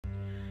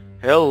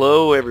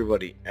Hello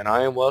everybody, and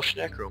I am Welsh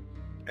Necro,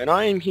 and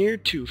I am here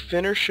to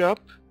finish up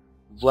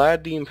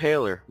Vlad the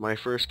Impaler, my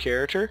first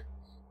character.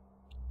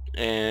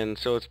 And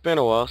so it's been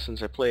a while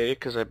since I played it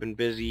because I've been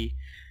busy.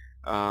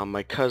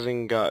 My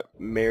cousin got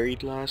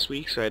married last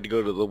week, so I had to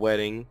go to the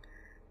wedding,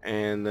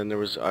 and then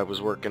I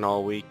was working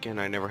all week and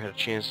I never had a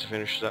chance to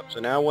finish it up, so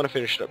now I want to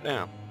finish it up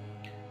now.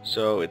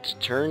 So it's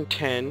turn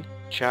 10,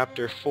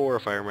 chapter 4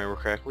 if I remember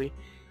correctly.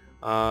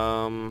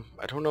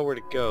 I don't know where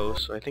to go,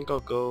 so I think I'll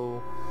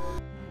go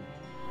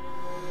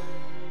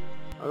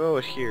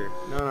with here.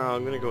 No,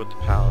 I'm gonna go with the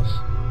palace.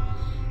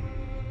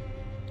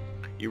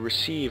 You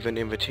receive an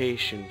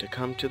invitation to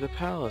come to the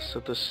palace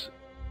of the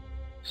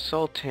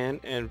Sultan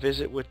and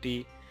visit with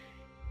the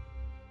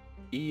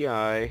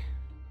E.I.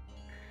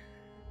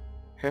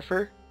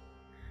 Heifer,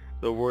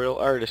 the royal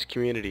artist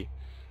community.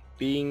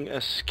 Being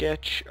a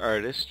sketch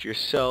artist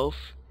yourself,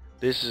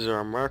 this is a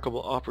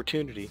remarkable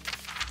opportunity.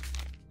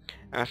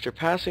 After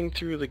passing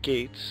through the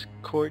gates,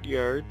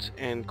 courtyards,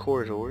 and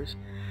corridors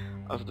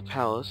of the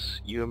palace,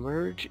 you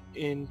emerge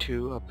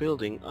into a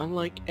building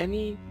unlike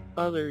any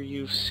other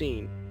you've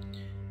seen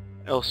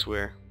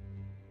elsewhere.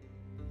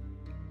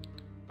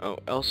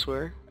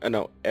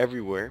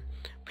 Everywhere.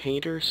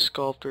 Painters,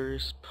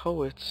 sculptors,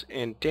 poets,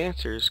 and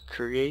dancers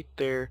create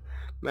their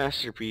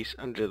masterpiece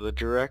under the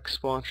direct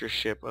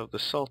sponsorship of the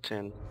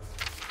Sultan.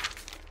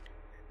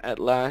 At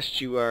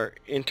last you are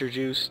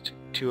introduced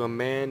to a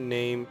man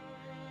named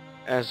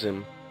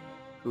Azim,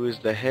 who is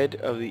the head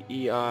of the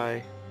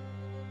E.I.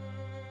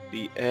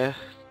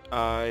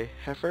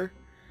 Heifer.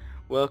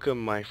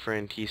 Welcome, my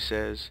friend, he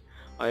says.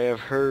 I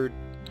have heard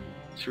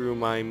through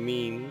my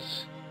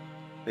means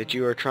that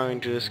you are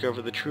trying to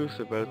discover the truth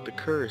about the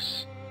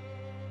curse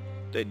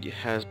that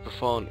has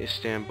befallen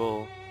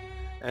Istanbul.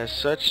 As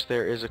such,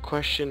 there is a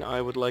question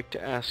I would like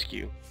to ask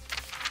you.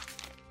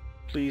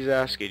 Please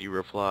ask it, you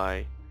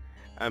reply.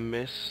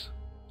 Amiss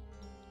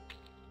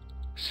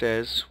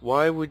says,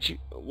 why would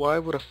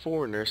a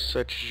foreigner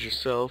such as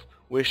yourself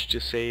wish to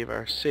save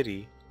our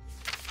city?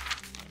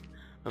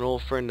 An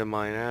old friend of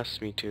mine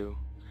asked me to,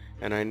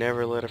 and I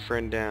never let a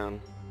friend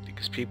down,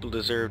 because people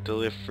deserve to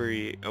live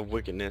free of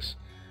wickedness,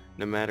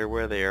 no matter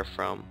where they are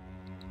from.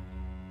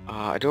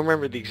 I don't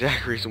remember the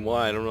exact reason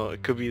why. I don't know.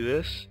 It could be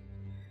this,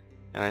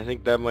 and I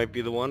think that might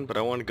be the one, but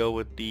I want to go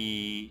with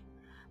the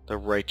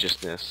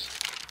righteousness.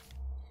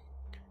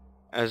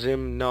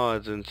 Azim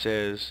nods and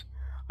says,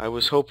 I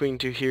was hoping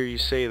to hear you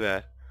say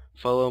that.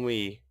 Follow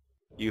me.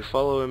 You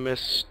follow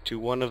Amiss to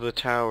one of the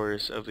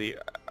towers of the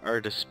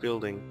artist's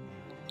building.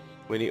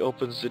 When he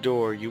opens the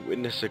door, you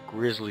witness a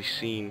grisly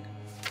scene.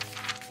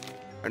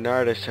 An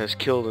artist has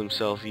killed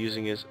himself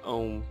using his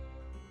own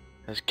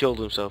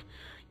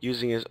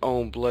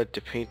blood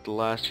to paint the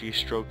last few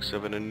strokes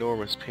of an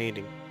enormous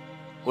painting.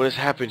 What has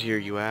happened here,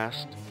 you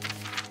asked?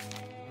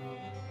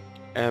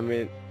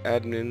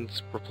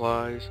 Adnins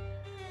replies,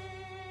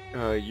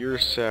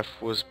 Yusef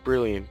was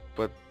brilliant,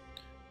 but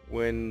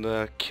when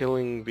the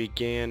killing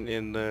began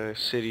in the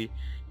city,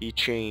 he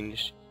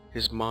changed.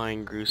 His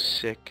mind grew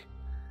sick.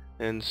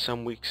 And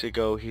some weeks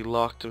ago, he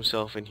locked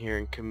himself in here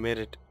and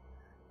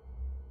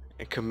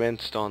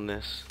commenced on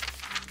this.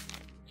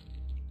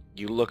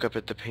 You look up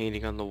at the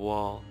painting on the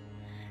wall.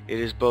 It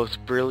is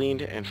both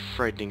brilliant and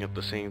frightening at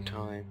the same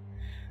time.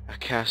 A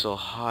castle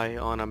high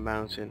on a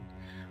mountain,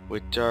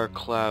 with dark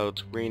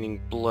clouds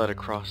raining blood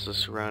across the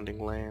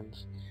surrounding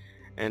lands,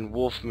 and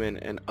wolfmen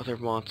and other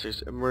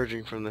monsters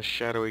emerging from the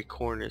shadowy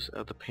corners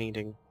of the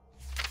painting.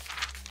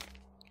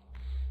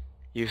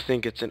 You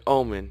think it's an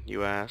omen,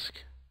 you ask.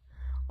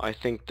 I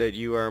think that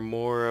you are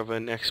more of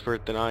an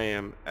expert than I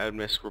am,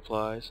 Admis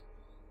replies.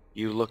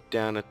 You look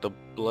down at the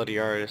bloody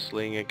artist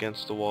laying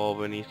against the wall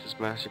beneath his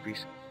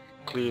masterpiece.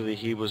 Clearly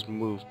he was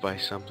moved by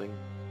something.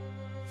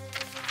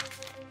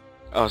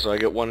 Oh, so I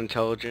get one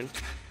intelligent.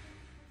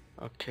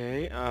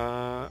 Okay,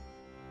 a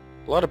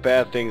lot of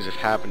bad things have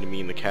happened to me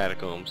in the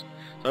catacombs,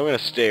 so I'm gonna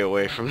stay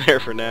away from there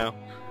for now.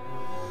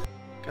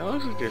 Kinda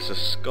looks like there's a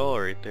skull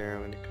right there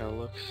when it kinda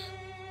looks...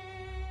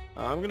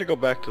 I'm gonna go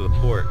back to the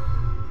port.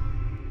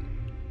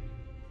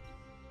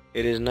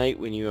 It is night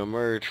when you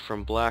emerge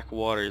from black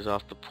waters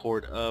off the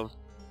port of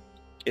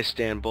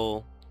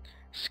Istanbul,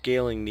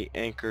 scaling the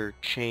anchor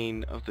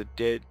chain of the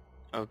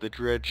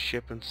dread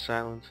ship in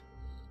silence.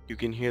 You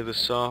can hear the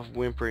soft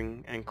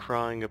whimpering and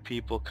crying of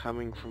people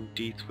coming from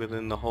deep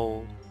within the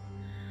hold.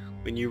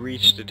 When you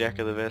reach the deck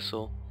of the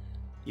vessel,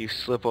 you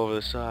slip over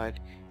the side.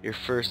 Your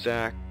first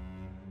act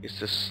is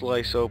to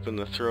slice open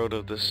the throat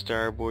of the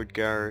starboard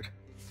guard.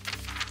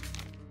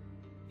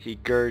 He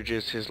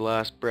gurges his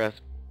last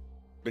breath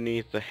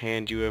beneath the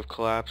hand you have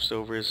clasped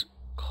over his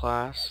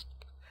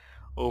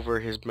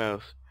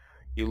mouth.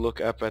 You look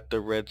up at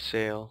the red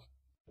sail,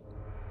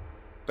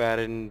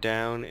 battened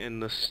down in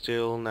the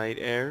still night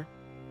air.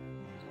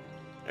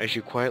 As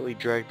you quietly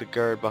drag the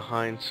guard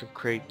behind some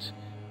crates,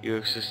 you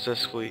have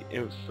successfully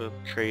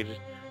infiltrated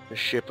the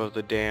ship of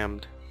the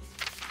damned.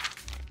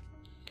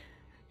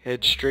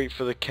 Head straight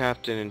for the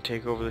captain and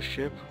take over the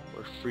ship,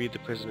 or free the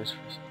prisoners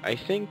first. I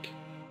think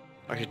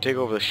I should take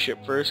over the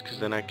ship first,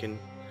 because then I can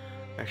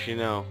Actually,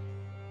 no.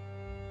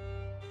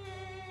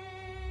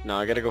 No,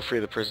 I gotta go free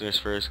the prisoners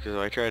first, because if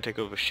I try to take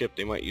over a ship,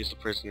 they might use the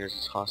prisoners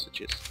as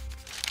hostages.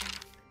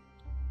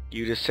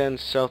 You descend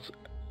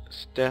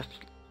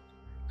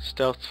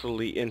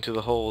stealthily into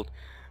the hold.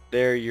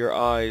 There your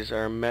eyes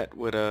are met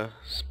with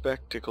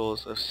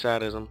spectacles of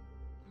sadism.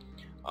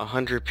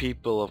 100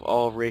 people of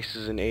all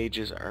races and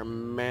ages are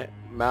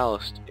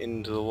maliced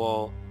into the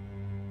wall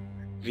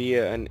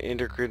via an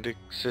integrated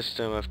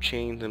system of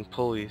chains and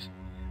pulleys.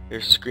 Their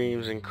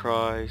screams and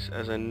cries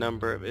as a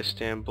number of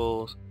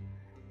Istanbul's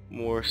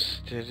more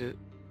statistic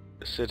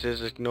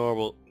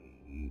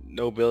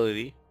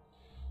nobility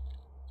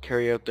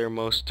carry out their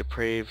most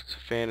depraved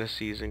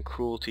fantasies and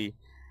cruelty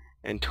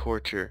and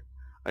torture.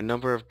 A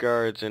number of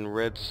guards in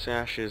red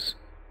sashes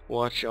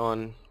watch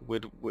on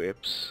with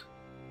whips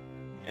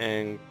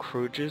and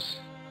crutches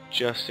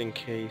just in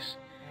case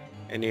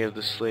any of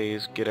the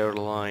slaves get out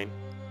of line.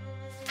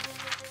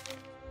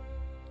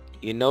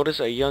 You notice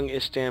a young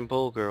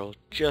Istanbul girl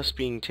just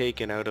being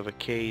taken out of a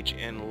cage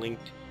and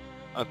linked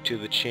up to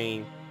the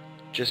chain.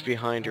 Just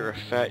behind her, a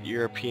fat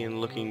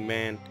European-looking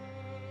man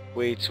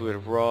waits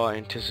with raw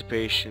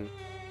anticipation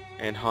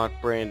and hot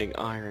branding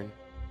iron.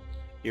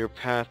 Your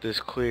path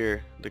is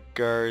clear. The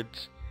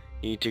guards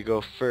need to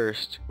go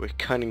first. With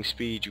cunning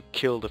speed, you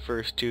kill the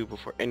first two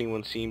before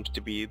anyone seems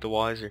to be the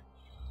wiser.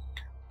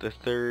 The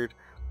third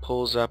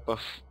puts up a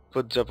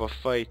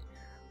fight,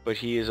 but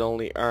he is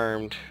only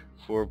armed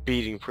for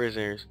beating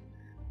prisoners,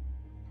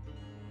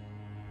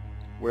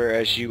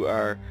 whereas you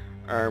are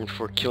armed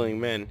for killing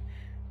men.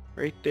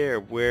 Right there,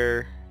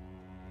 whereas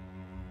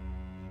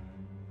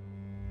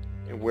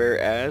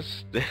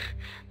they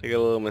got a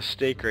little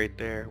mistake right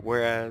there.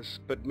 Whereas,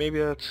 but maybe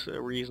that's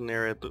a reason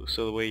there,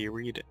 so the way you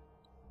read it.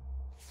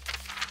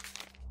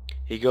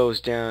 He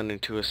goes down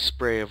into a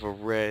spray of a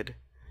red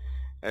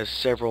as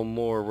several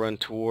more run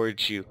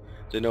towards you.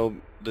 The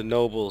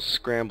nobles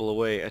scramble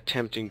away,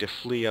 attempting to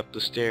flee up the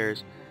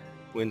stairs,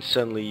 when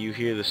suddenly you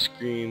hear the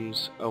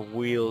screams of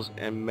wheels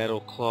and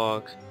metal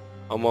clogs.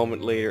 A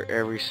moment later,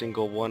 every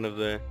single one of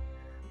the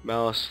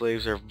malice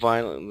slaves are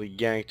violently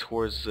yanked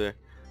towards the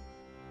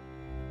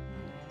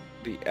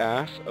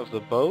aft of the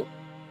boat.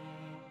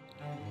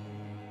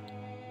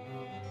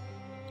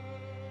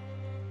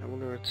 I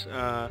wonder what's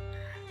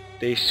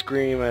they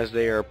scream as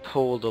they are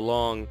pulled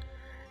along,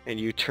 and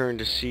you turn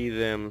to see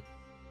them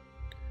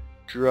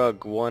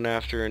drug one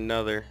after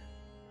another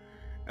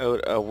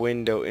out a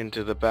window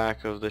into the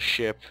back of the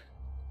ship.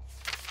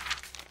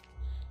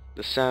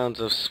 The sounds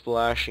of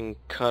splashing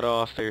cut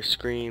off their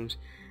screams,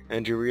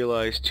 and you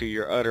realize to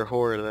your utter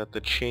horror that the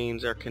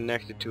chains are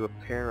connected to a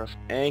pair of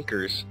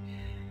anchors,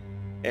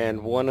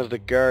 and one of the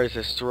guards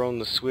has thrown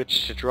the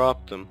switch to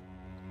drop them.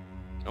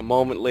 A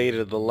moment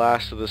later, the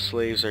last of the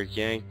slaves are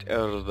yanked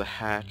out of the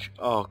hatch.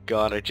 Oh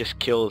God, I just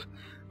killed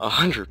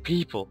 100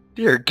 people.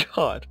 Dear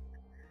God.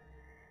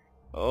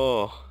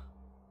 Oh.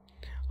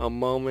 A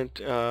moment,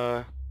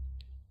 the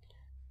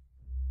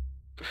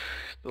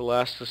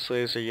last of the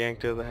slaves are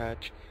yanked out of the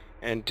hatch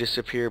and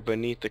disappear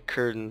beneath the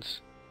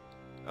curtains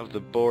of the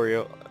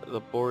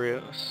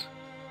Boreas.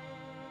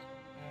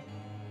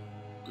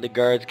 The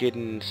guards get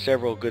in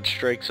several good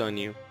strikes on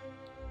you,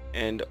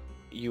 and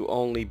you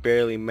only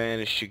barely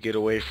manage to get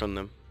away from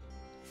them.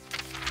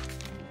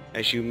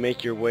 As you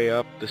make your way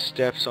up the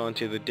steps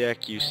onto the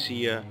deck, you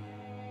see a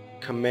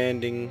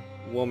commanding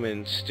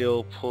woman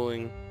still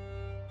pulling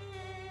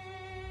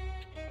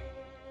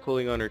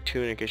on her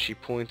tunic as she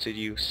points at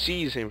you.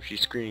 "Seize him!" she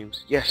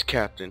screams. "Yes,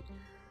 Captain,"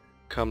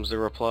 comes the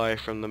reply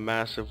from the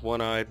massive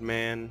one-eyed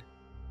man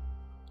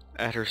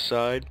at her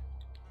side.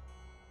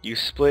 You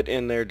split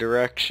in their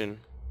direction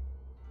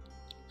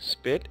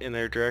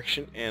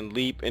and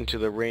leap into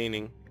the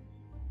railing,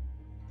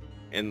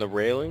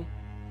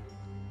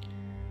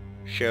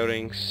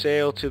 shouting,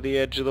 "Sail to the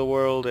edge of the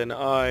world and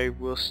I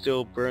will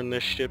still burn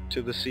this ship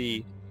to the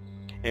sea."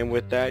 And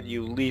with that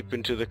you leap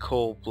into the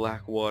cold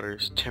black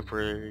waters,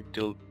 temporarily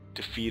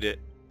defeat it.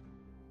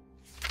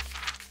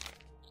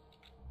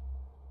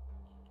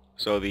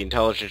 So the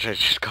intelligence I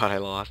just got, I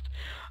lost.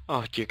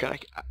 Oh dear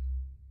God,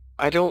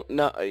 I don't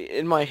know.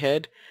 In my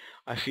head,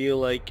 I feel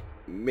like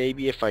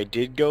maybe if I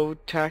did go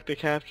attack the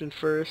captain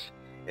first,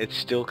 it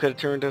still could have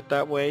turned out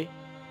that way.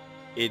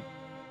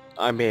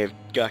 I may have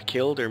got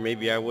killed, or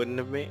maybe I wouldn't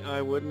have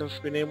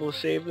been able to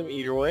save them.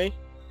 Either way,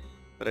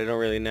 but I don't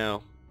really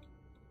know.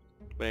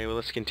 But anyway,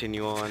 let's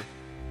continue on.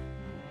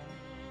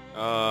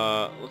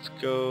 Let's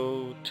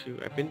go to...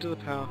 I've been to the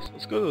palace.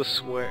 Let's go to the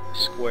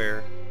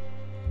square.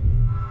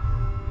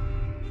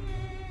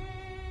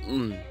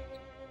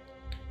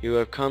 You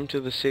have come to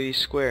the city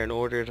square in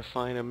order to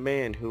find a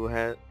man who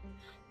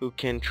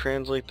can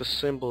translate the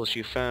symbols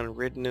you found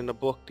written in a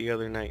book the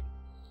other night.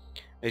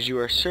 As you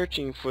are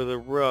searching for the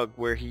rug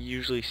where he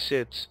usually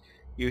sits,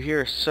 you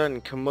hear a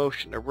sudden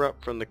commotion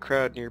erupt from the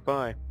crowd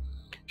nearby.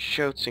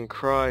 Shouts and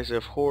cries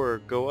of horror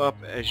go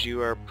up as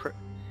you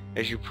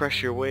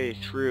press your way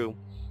through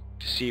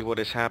to see what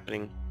is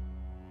happening.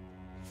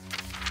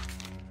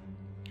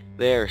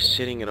 There,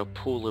 sitting in a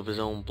pool of his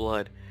own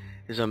blood,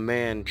 is a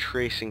man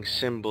tracing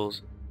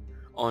symbols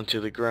onto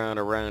the ground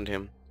around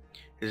him.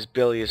 His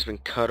belly has been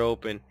cut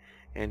open,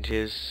 and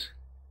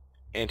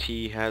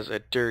he has a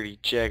dirty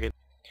jacket.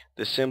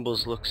 The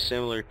symbols look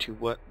similar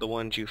to the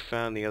ones you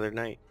found the other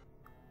night.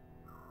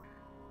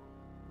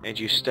 And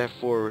you step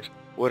forward.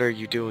 What are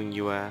you doing,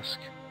 you ask?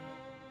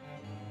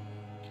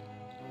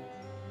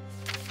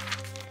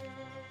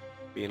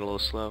 Being a little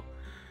slow.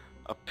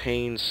 A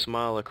pained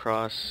smile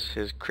across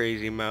his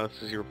crazy mouth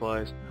as he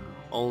replies,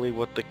 only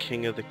what the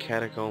king of the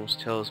catacombs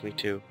tells me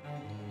to.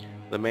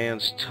 The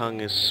man's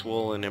tongue is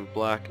swollen and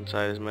black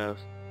inside his mouth.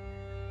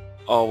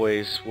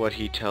 Always what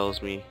he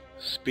tells me.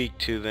 Speak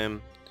to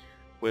them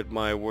with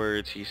my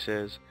words, he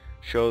says.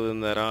 Show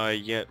them that I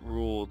yet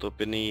rule the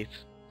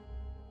beneath.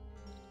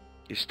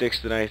 He sticks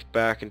the knife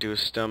back into his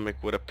stomach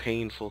with a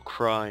painful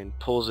cry and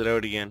pulls it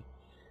out again,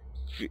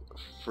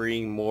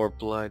 freeing more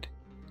blood.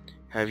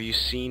 Have you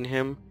seen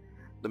him?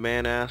 The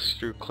man asks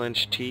through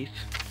clenched teeth.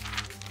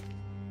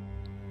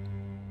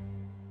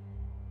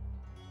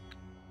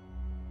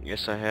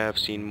 Yes, I have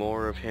seen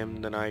more of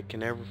him than I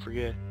can ever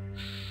forget.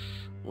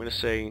 I'm gonna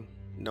say,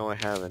 no, I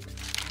haven't.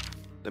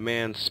 The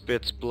man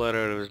spits blood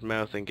out of his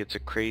mouth and gets a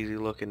crazy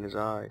look in his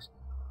eyes.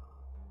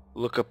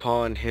 Look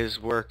upon his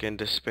work and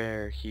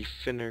despair. He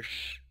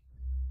finishes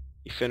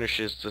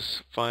the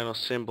final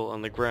symbol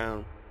on the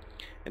ground,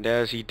 and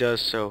as he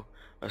does so,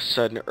 a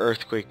sudden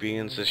earthquake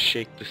begins to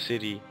shake the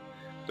city.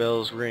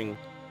 Bells ring,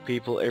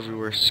 people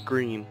everywhere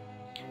scream,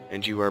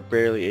 and you are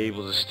barely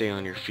able to stay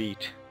on your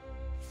feet.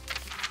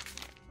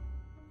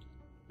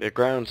 The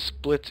ground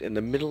splits in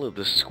the middle of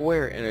the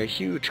square and a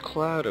huge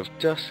cloud of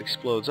dust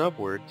explodes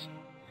upwards,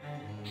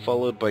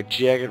 followed by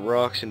jagged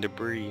rocks and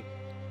debris.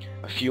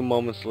 A few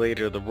moments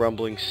later the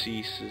rumbling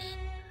ceases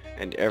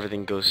and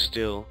everything goes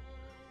still.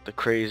 The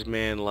crazed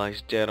man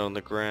lies dead on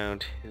the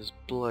ground, his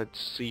blood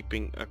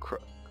seeping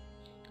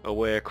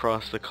away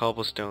across the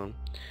cobblestone,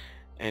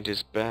 and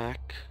his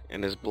black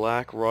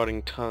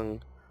rotting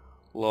tongue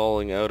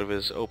lolling out of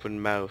his open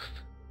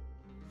mouth.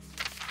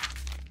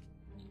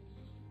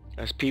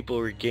 As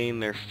people regain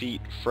their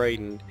feet,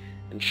 frightened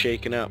and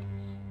shaken up,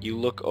 you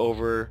look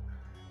over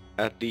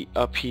at the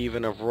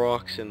upheaving of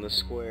rocks in the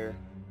square.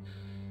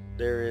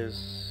 There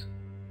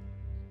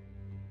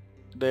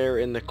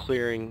in the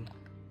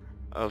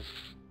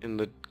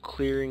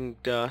clearing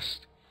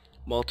dust,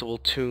 multiple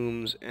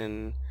tombs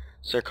and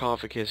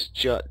sarcophagus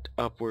jut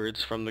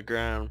upwards from the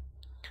ground.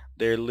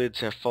 Their lids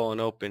have fallen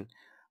open,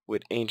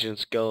 with ancient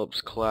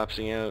skeletons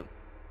collapsing out.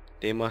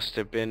 They must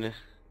have been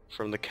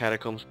from the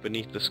catacombs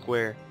beneath the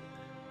square.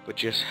 But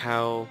just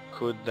how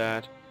could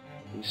that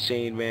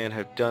insane man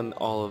have done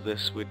all of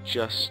this with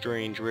just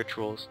strange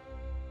rituals?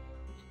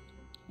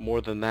 More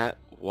than that,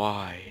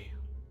 why?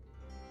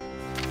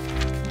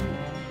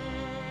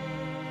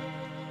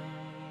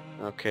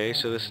 Okay,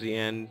 so this is the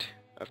end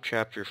of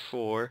chapter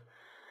 4.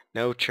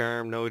 No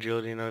charm, no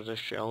agility, no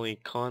dexterity, only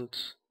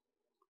cons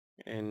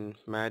and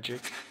magic.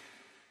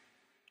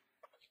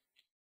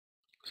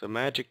 So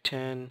magic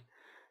 10,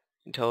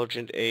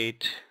 intelligent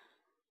 8.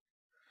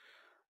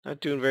 Not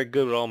doing very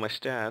good with all my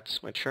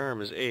stats. My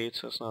charm is 8,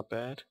 so that's not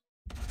bad.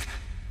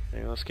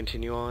 Anyway, let's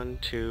continue on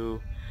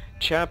to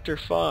chapter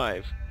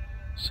 5.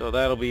 So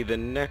that'll be the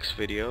next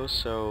video.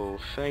 So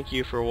thank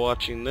you for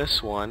watching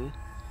this one,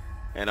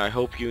 and I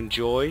hope you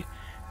enjoy,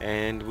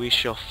 and we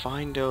shall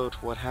find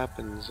out what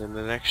happens in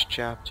the next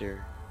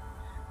chapter.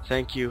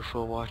 Thank you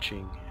for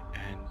watching,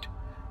 and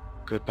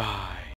goodbye.